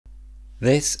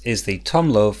This is the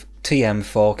Tomlov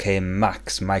TM4K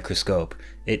Max microscope.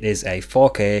 It is a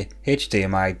 4K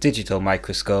HDMI digital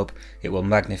microscope. It will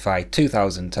magnify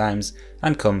 2000 times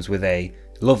and comes with a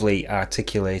lovely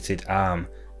articulated arm.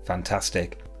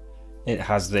 Fantastic. It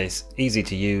has this easy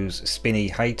to use spinny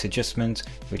height adjustment,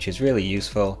 which is really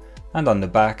useful, and on the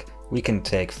back we can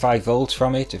take 5 volts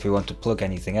from it if we want to plug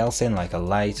anything else in, like a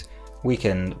light. We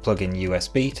can plug in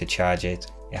USB to charge it.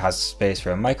 It has space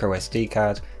for a micro SD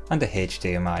card and a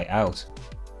HDMI out.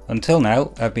 Until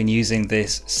now I've been using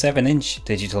this 7-inch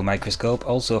digital microscope,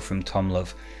 also from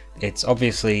Tomlov. It's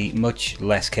obviously much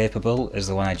less capable as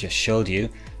the one I just showed you,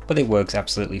 but it works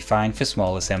absolutely fine for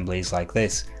small assemblies like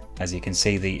this. As you can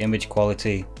see, the image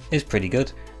quality is pretty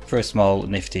good for a small,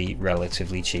 nifty,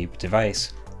 relatively cheap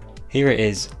device. Here it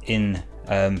is in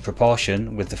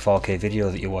proportion with the 4K video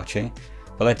that you're watching,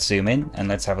 but let's zoom in and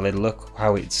let's have a little look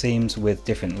how it seems with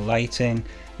different lighting.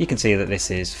 You can see that this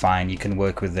is fine. You can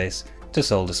work with this to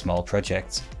solder small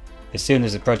projects. As soon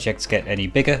as the projects get any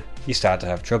bigger, you start to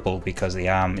have trouble because the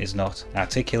arm is not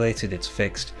articulated, it's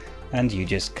fixed, and you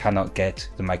just cannot get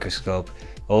the microscope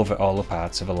over all the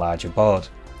parts of a larger board.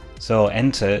 So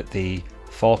enter the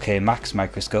 4K Max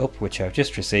microscope, which I've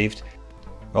just received.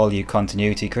 All you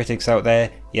continuity critics out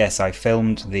there, yes, I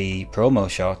filmed the promo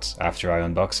shots after I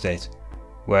unboxed it.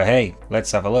 Well, hey,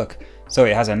 let's have a look. So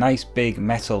it has a nice big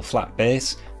metal flat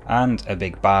base and a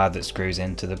big bar that screws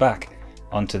into the back.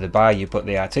 Onto the bar you put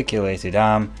the articulated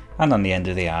arm, and on the end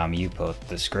of the arm you put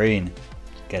the screen.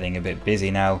 Getting a bit busy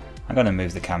now, I'm going to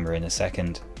move the camera in a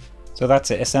second. So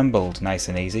that's it assembled, nice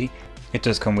and easy. It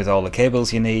does come with all the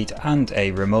cables you need and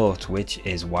a remote which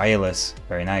is wireless,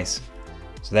 very nice.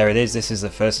 So there it is, this is the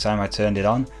first time I turned it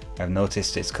on. I've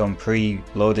noticed it's come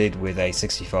pre-loaded with a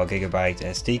 64GB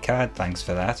SD card, thanks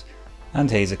for that.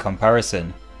 And here's a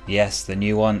comparison. Yes, the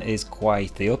new one is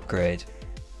quite the upgrade.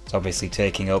 It's obviously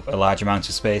taking up a large amount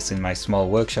of space in my small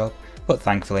workshop, but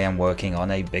thankfully I'm working on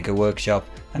a bigger workshop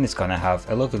and it's going to have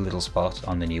a lovely little spot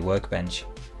on the new workbench.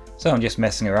 So I'm just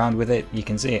messing around with it. You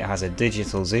can see it has a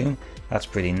digital zoom, that's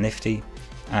pretty nifty.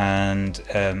 And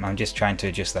I'm just trying to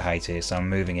adjust the height here, so I'm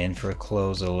moving in for a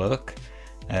closer look.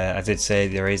 I did say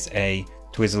there is a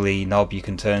twizzly knob you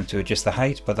can turn to adjust the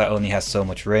height, but that only has so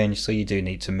much range, so you do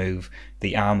need to move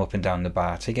the arm up and down the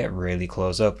bar to get really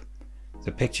close up.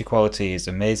 The picture quality is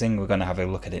amazing. We're going to have a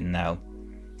look at it now.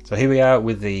 So here we are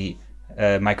with the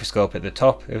microscope at the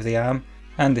top of the arm,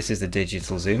 and this is the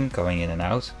digital zoom going in and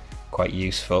out, quite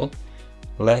useful.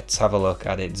 Let's have a look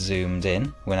at it zoomed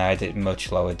in when I had it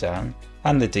much lower down,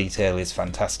 and the detail is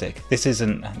fantastic. This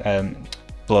isn't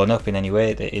blown up in any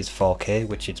way, it is 4K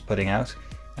which it's putting out,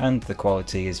 and the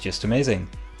quality is just amazing.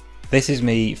 This is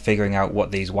me figuring out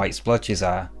what these white splotches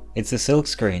are. It's the silk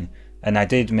screen, and I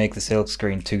did make the silk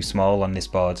screen too small on this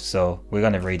board, so we're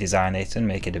going to redesign it and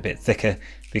make it a bit thicker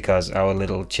because our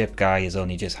little chip guy is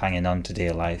only just hanging on to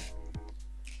dear life.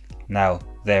 Now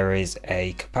there is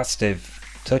a capacitive,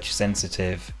 touch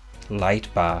sensitive light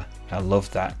bar. I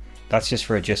love that. That's just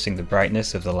for adjusting the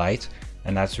brightness of the light,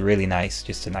 and that's really nice,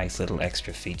 just a nice little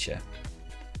extra feature.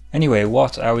 Anyway,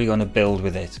 what are we going to build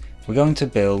with it? We're going to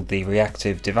build the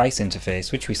reactive device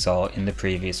interface which we saw in the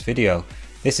previous video.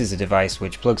 This is a device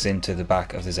which plugs into the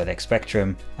back of the ZX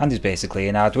Spectrum and is basically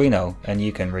an Arduino, and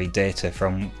you can read data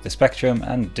from the Spectrum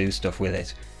and do stuff with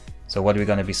it. So what are we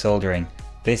going to be soldering?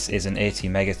 This is an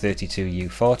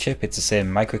ATmega32U4 chip. It's the same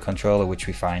microcontroller which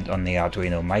we find on the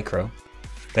Arduino Micro.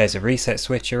 There's a reset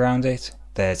switch around it.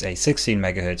 There's a 16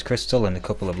 MHz crystal and a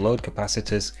couple of load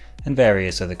capacitors and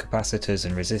various other capacitors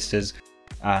and resistors,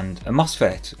 and a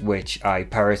MOSFET which I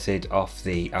pirated off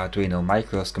the Arduino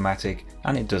Micro schematic,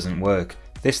 and it doesn't work.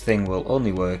 This thing will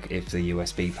only work if the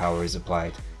USB power is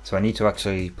applied, so I need to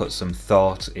actually put some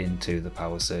thought into the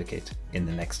power circuit in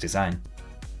the next design.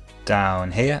 Down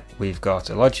here we've got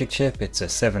a logic chip. It's a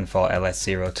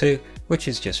 74LS02 which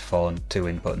is just for 2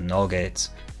 input NOR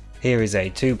gates. Here is a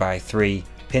 2x3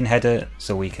 pin header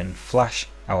so we can flash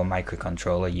our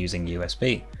microcontroller using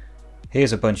USB.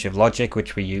 Here's a bunch of logic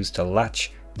which we use to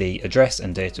latch the address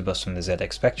and data bus from the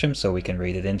ZX Spectrum so we can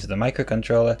read it into the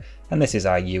microcontroller, and this is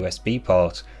our USB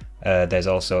port. There's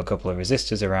also a couple of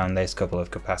resistors around this, couple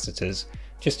of capacitors,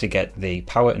 just to get the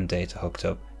power and data hooked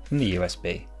up from the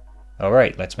USB.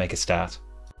 Alright, let's make a start.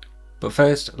 But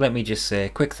first, let me just say a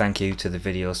quick thank you to the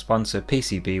video sponsor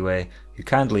PCBWay, who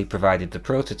kindly provided the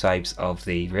prototypes of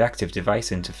the reactive device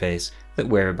interface that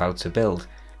we're about to build.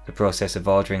 The process of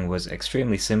ordering was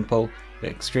extremely simple,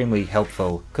 extremely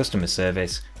helpful customer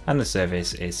service, and the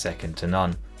service is second to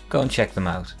none. Go and check them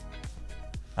out.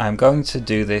 I'm going to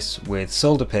do this with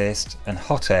solder paste and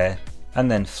hot air, and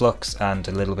then flux and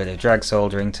a little bit of drag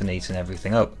soldering to neaten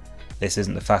everything up. This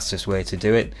isn't the fastest way to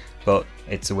do it, but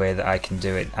it's a way that I can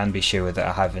do it and be sure that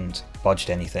I haven't bodged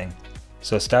anything.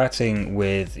 So starting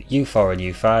with U4 and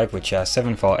U5, which are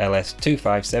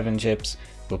 74LS257 chips,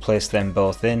 we'll place them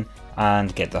both in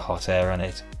and get the hot air on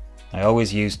it. I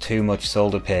always use too much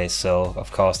solder paste, so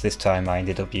of course this time I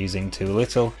ended up using too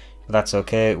little, but that's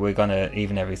okay. We're gonna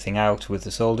even everything out with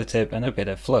the solder tip and a bit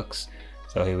of flux.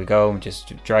 So here we go, I'm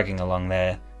just dragging along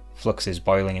there. Flux is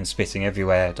boiling and spitting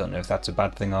everywhere. I don't know if that's a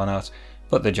bad thing or not,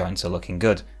 but the joints are looking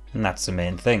good, and that's the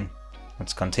main thing.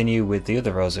 Let's continue with the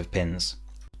other rows of pins.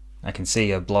 I can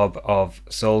see a blob of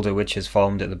solder which has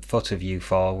formed at the foot of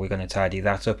U4. We're going to tidy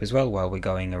that up as well while we're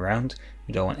going around.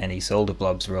 We don't want any solder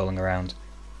blobs rolling around.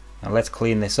 Now let's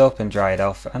clean this up and dry it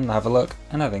off and have a look,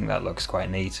 and I think that looks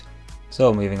quite neat.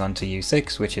 So moving on to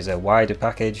U6, which is a wider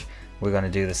package, we're going to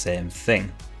do the same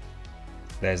thing.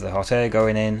 There's the hot air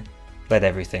going in, let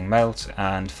everything melt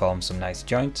and form some nice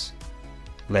joints.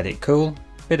 Let it cool,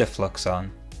 bit of flux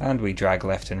on, and we drag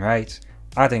left and right,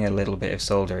 adding a little bit of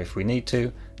solder if we need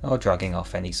to, or dragging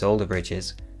off any solder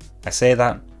bridges. I say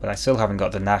that, but I still haven't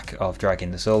got the knack of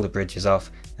dragging the solder bridges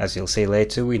off. As you'll see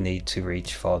later, we need to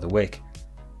reach for the wick.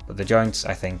 But the joints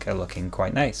I think are looking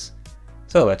quite nice.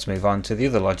 So let's move on to the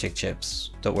other logic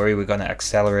chips. Don't worry, we're going to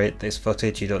accelerate this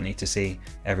footage, you don't need to see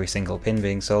every single pin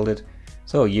being soldered.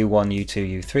 So U1,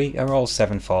 U2, U3 are all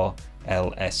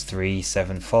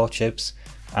 74LS374 chips,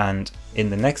 and in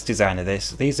the next design of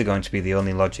this, these are going to be the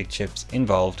only logic chips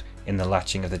involved in the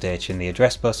latching of the data in the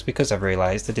address bus, because I've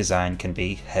realised the design can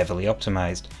be heavily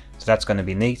optimised. So that's going to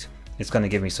be neat. It's going to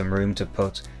give me some room to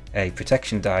put a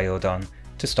protection diode on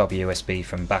to stop USB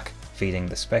from back feeding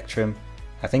the spectrum.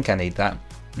 I think I need that.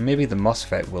 Maybe the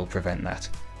MOSFET will prevent that.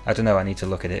 I don't know, I need to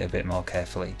look at it a bit more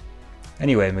carefully.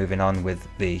 Anyway, moving on with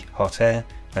the hot air,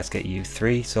 let's get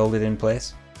U3 soldered in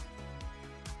place.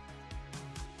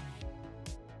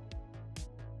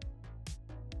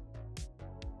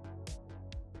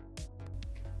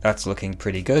 That's looking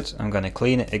pretty good. I'm going to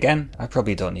clean it again. I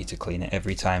probably don't need to clean it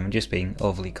every time, I'm just being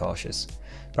overly cautious.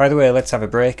 By the way, let's have a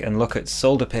break and look at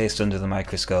solder paste under the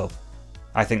microscope.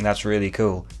 I think that's really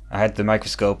cool. I had the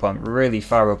microscope on really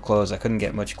far up close, I couldn't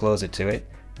get much closer to it,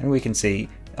 and we can see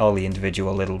all the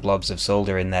individual little blobs of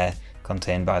solder in there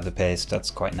contained by the paste. That's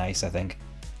quite nice, I think.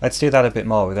 Let's do that a bit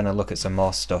more. We're going to look at some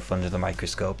more stuff under the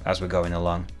microscope as we're going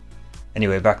along.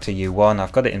 Anyway, back to U1,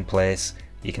 I've got it in place.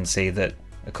 You can see that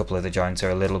a couple of the joints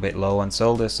are a little bit low on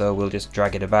solder, so we'll just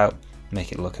drag it about,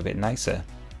 make it look a bit nicer.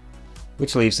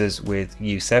 Which leaves us with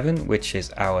U7, which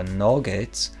is our NOR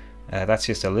gates. That's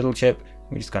just a little chip.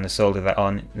 We're just going to solder that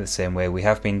on the same way we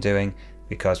have been doing,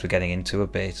 because we're getting into a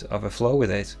bit of a flow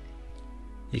with it.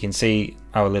 You can see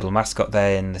our little mascot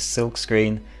there in the silk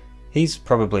screen. He's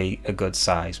probably a good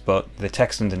size, but the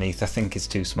text underneath I think is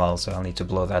too small, so I'll need to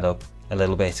blow that up a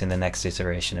little bit in the next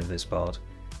iteration of this board.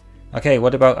 Okay,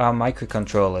 what about our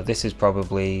microcontroller? This is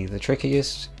probably the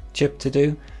trickiest chip to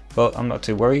do, but I'm not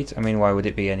too worried. I mean, why would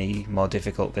it be any more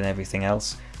difficult than everything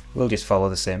else? We'll just follow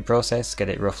the same process, get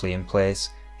it roughly in place,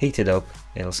 heat it up,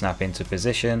 it'll snap into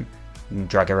position, and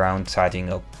drag around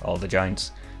tidying up all the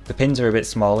joints. The pins are a bit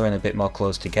smaller and a bit more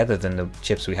close together than the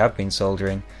chips we have been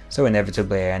soldering, so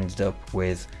inevitably I ended up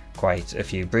with quite a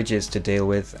few bridges to deal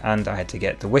with, and I had to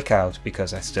get the wick out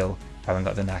because I still haven't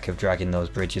got the knack of dragging those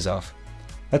bridges off.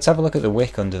 Let's have a look at the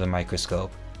wick under the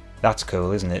microscope. That's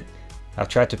cool, isn't it? I've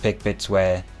tried to pick bits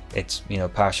where it's, you know,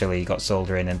 partially got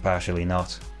solder in and partially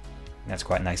not. That's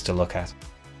quite nice to look at.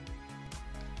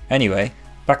 Anyway,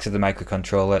 back to the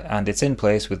microcontroller, and it's in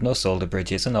place with no solder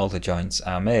bridges and all the joints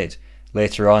are made.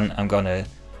 Later on I'm going to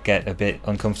get a bit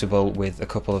uncomfortable with a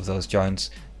couple of those joints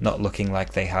not looking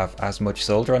like they have as much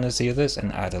solder on as the others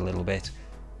and add a little bit.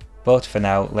 But for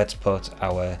now, let's put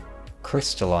our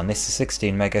crystal on. This is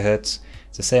 16 MHz.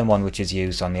 It's the same one which is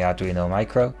used on the Arduino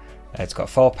Micro. It's got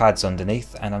 4 pads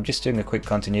underneath, and I'm just doing a quick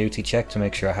continuity check to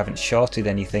make sure I haven't shorted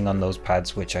anything on those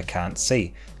pads which I can't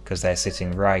see, because they're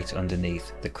sitting right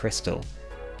underneath the crystal.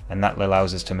 And that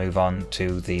allows us to move on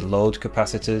to the load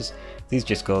capacitors. These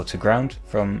just go to ground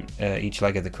from each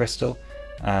leg of the crystal,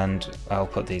 and I'll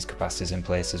put these capacitors in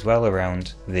place as well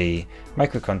around the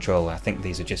microcontroller. I think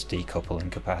these are just decoupling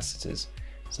capacitors,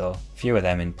 so a few of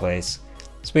them in place.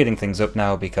 Speeding things up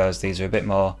now because these are a bit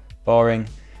more boring.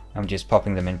 I'm just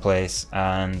popping them in place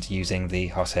and using the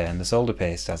hot air and the solder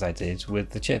paste as I did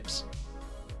with the chips.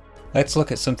 Let's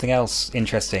look at something else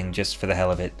interesting just for the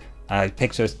hell of it. I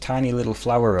picked a tiny little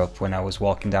flower up when I was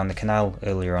walking down the canal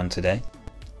earlier on today.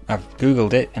 I've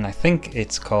googled it and I think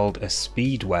it's called a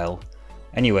speedwell.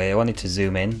 Anyway, I wanted to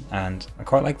zoom in and I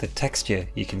quite like the texture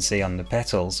you can see on the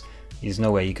petals. There's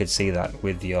no way you could see that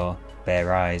with your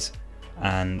bare eyes.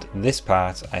 and this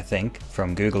part, I think,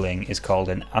 from Googling is called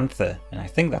an anther, and I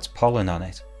think that's pollen on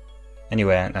it.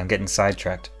 Anyway, I'm getting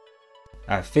sidetracked.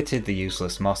 I've fitted the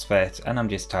useless MOSFET and I'm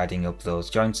just tidying up those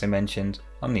joints I mentioned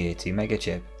on the AT Mega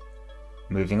chip.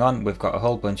 Moving on, we've got a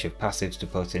whole bunch of passives to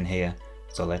put in here,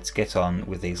 so let's get on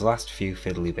with these last few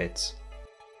fiddly bits.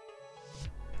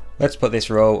 Let's put this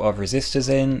row of resistors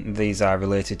in. These are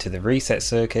related to the reset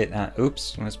circuit,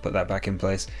 oops, let's put that back in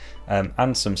place,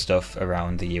 and some stuff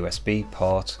around the USB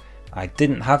port. I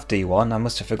didn't have D1, I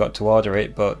must have forgot to order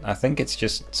it, but I think it's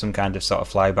just some kind of sort of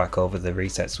flyback over the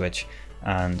reset switch,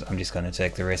 and I'm just going to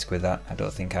take the risk with that. I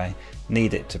don't think I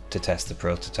need it to test the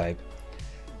prototype.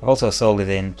 I've also soldered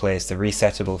in place the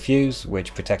resettable fuse,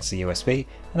 which protects the USB,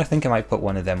 and I think I might put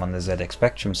one of them on the ZX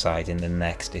Spectrum side in the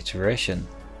next iteration.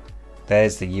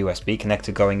 There's the USB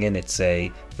connector going in. It's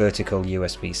a vertical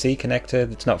USB-C connector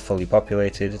that's not fully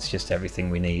populated, it's just everything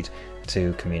we need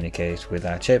to communicate with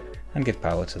our chip and give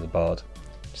power to the board.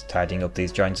 Just tidying up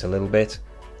these joints a little bit,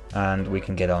 and we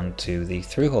can get on to the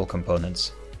through-hole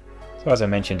components. So as I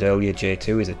mentioned earlier,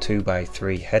 J2 is a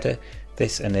 2x3 header.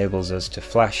 This enables us to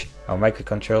flash our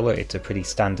microcontroller. It's a pretty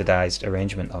standardized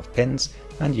arrangement of pins,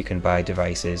 and you can buy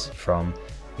devices from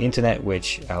the internet,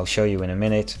 which I'll show you in a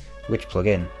minute, which plug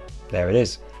in. There it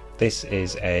is. This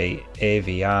is a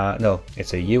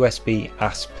it's a USB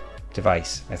ASP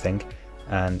device, I think,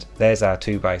 and there's our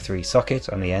 2x3 socket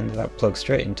on the end that plugs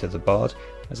straight into the board,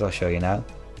 as I'll show you now,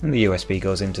 and the USB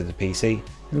goes into the PC,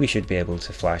 and we should be able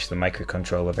to flash the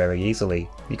microcontroller very easily.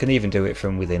 You can even do it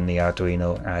from within the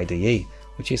Arduino IDE,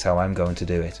 which is how I'm going to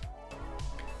do it.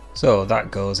 So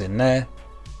that goes in there,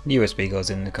 the USB goes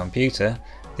in the computer.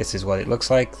 This is what it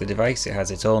looks like, the device. It has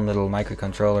its own little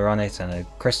microcontroller on it and a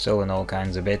crystal and all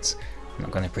kinds of bits. I'm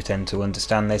not going to pretend to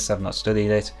understand this, I've not studied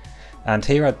it. And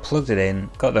here I'd plugged it in,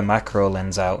 got the macro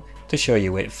lens out to show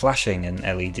you it flashing and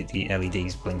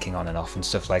LEDs blinking on and off and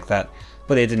stuff like that.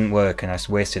 But it didn't work and I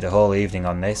wasted a whole evening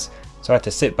on this, so I had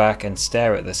to sit back and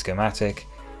stare at the schematic.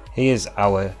 Here's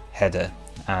our header,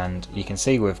 and you can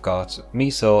see we've got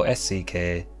MISO,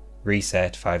 SCK,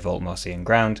 reset, 5V MOSI and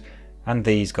ground, and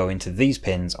these go into these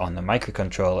pins on the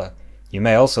microcontroller. You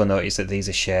may also notice that these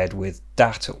are shared with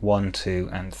DAT 1, 2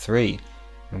 and 3.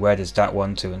 And where does DAT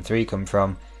 1, 2 and 3 come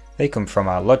from? They come from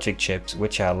our logic chips,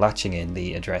 which are latching in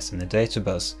the address in the data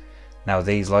bus. Now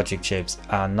these logic chips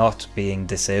are not being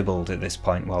disabled at this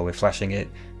point while we're flashing it.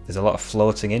 There's a lot of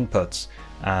floating inputs,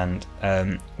 and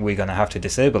we're going to have to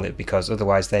disable it because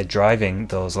otherwise they're driving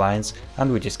those lines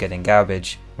and we're just getting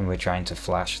garbage when we're trying to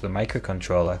flash the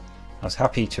microcontroller. I was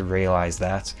happy to realise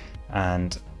that,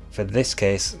 and for this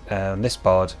case, on this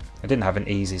board, I didn't have an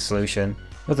easy solution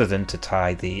other than to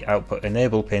tie the output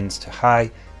enable pins to high,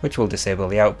 which will disable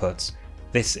the outputs.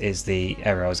 This is the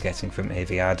error I was getting from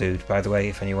AVR Dude, by the way,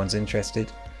 if anyone's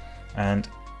interested. And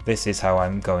this is how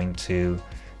I'm going to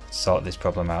sort this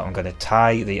problem out. I'm going to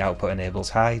tie the output enables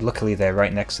high. Luckily they're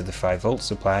right next to the 5V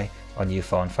supply on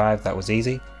U4 and 5, that was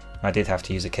easy. I did have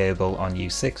to use a cable on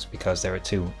U6 because there are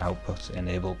two output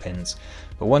enable pins.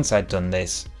 But once I'd done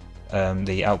this,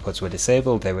 the outputs were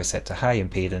disabled, they were set to high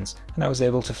impedance, and I was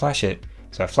able to flash it.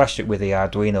 So I flashed it with the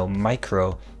Arduino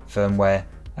Micro firmware,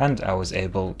 and I was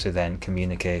able to then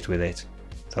communicate with it.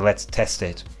 So let's test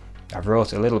it. I've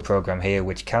wrote a little program here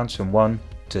which counts from 1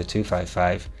 to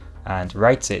 255 and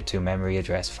writes it to memory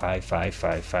address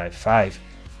 55555.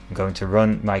 I'm going to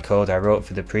run my code I wrote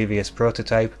for the previous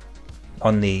prototype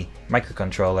on the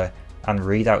microcontroller and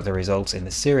read out the results in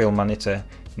the serial monitor,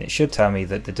 and it should tell me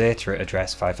that the data at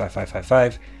address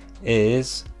 55555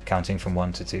 is counting from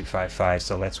 1 to 255.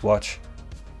 So let's watch.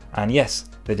 And yes,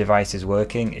 the device is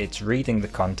working. It's reading the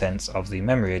contents of the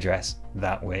memory address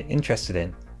that we're interested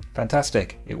in.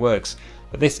 Fantastic, it works.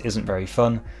 But this isn't very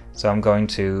fun, so I'm going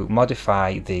to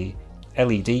modify the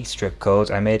LED strip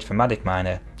code I made for Matic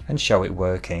Miner and show it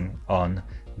working on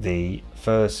the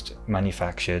first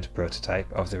manufactured prototype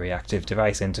of the Reactive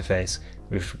device interface,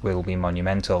 which will be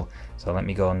monumental. So let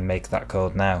me go and make that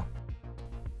code now.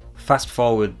 Fast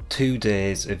forward 2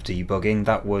 days of debugging.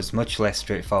 That was much less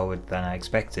straightforward than I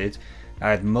expected. I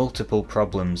had multiple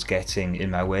problems getting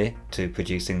in my way to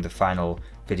producing the final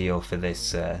video for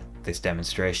this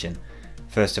demonstration.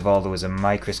 First of all, there was a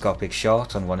microscopic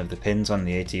short on one of the pins on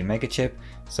the AT Mega chip,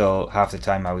 so half the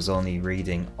time I was only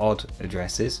reading odd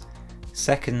addresses.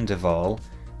 Second of all,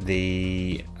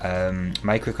 the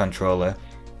microcontroller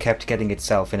kept getting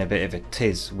itself in a bit of a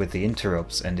tiz with the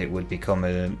interrupts, and it would become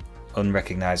an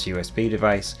unrecognized USB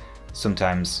device,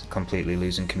 sometimes completely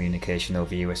losing communication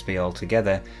over USB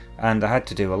altogether, and I had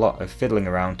to do a lot of fiddling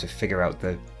around to figure out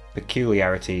the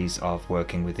peculiarities of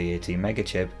working with the AT Mega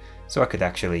chip so I could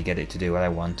actually get it to do what I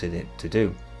wanted it to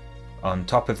do. on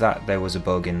top of that there was a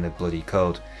bug in the bloody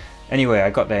code. Anyway, I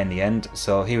got there in the end,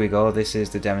 so here we go. This is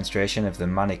the demonstration of the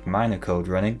Manic Miner code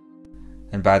running.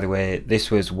 And by the way, this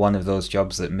was one of those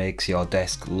jobs that makes your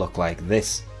desk look like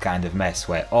this kind of mess,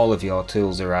 where all of your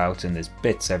tools are out and there's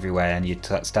bits everywhere and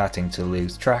you're starting to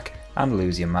lose track and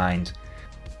lose your mind.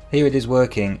 Here it is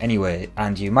working anyway,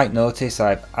 and you might notice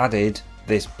I've added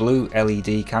this blue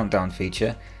LED countdown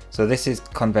feature. So this is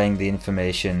conveying the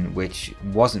information which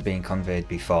wasn't being conveyed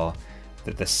before,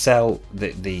 that the cell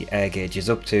that the air gauge is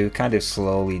up to kind of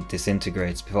slowly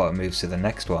disintegrates before it moves to the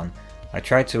next one. I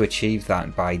tried to achieve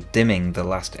that by dimming the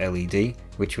last LED,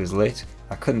 which was lit.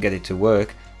 I couldn't get it to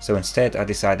work, so instead I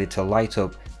decided to light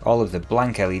up all of the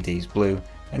blank LEDs blue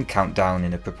and count down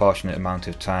in a proportionate amount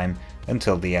of time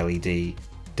until the LED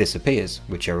disappears,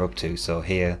 which you're up to. So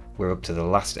here we're up to the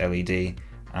last LED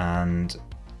and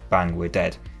bang, we're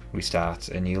dead. We start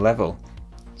a new level.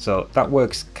 So that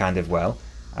works kind of well,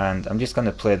 and I'm just going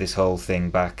to play this whole thing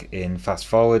back in fast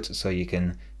forward so you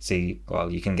can see, well,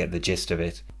 you can get the gist of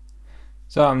it.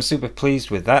 So I'm super pleased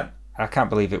with that. I can't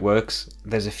believe it works.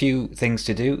 There's a few things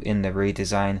to do in the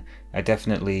redesign. I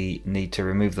definitely need to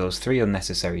remove those 3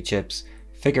 unnecessary chips,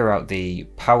 figure out the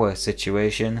power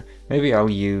situation. Maybe I'll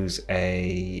use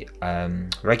a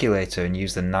regulator and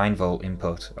use the 9V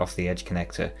input off the edge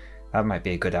connector. That might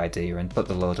be a good idea, and put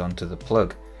the load onto the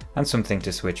plug, and something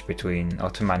to switch between or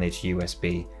to manage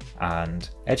USB and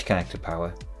edge connector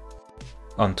power.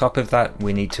 On top of that,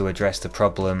 we need to address the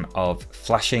problem of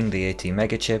flashing the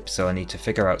ATmega chip, so I need to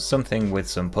figure out something with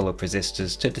some pull-up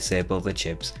resistors to disable the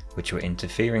chips which were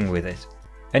interfering with it.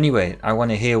 Anyway, I want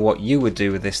to hear what you would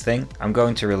do with this thing. I'm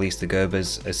going to release the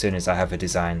Gerbers as soon as I have a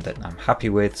design that I'm happy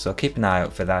with, so keep an eye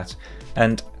out for that.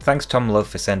 And thanks Tomlov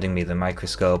for sending me the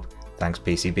Microscope, thanks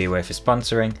PCBWay for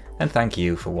sponsoring, and thank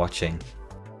you for watching.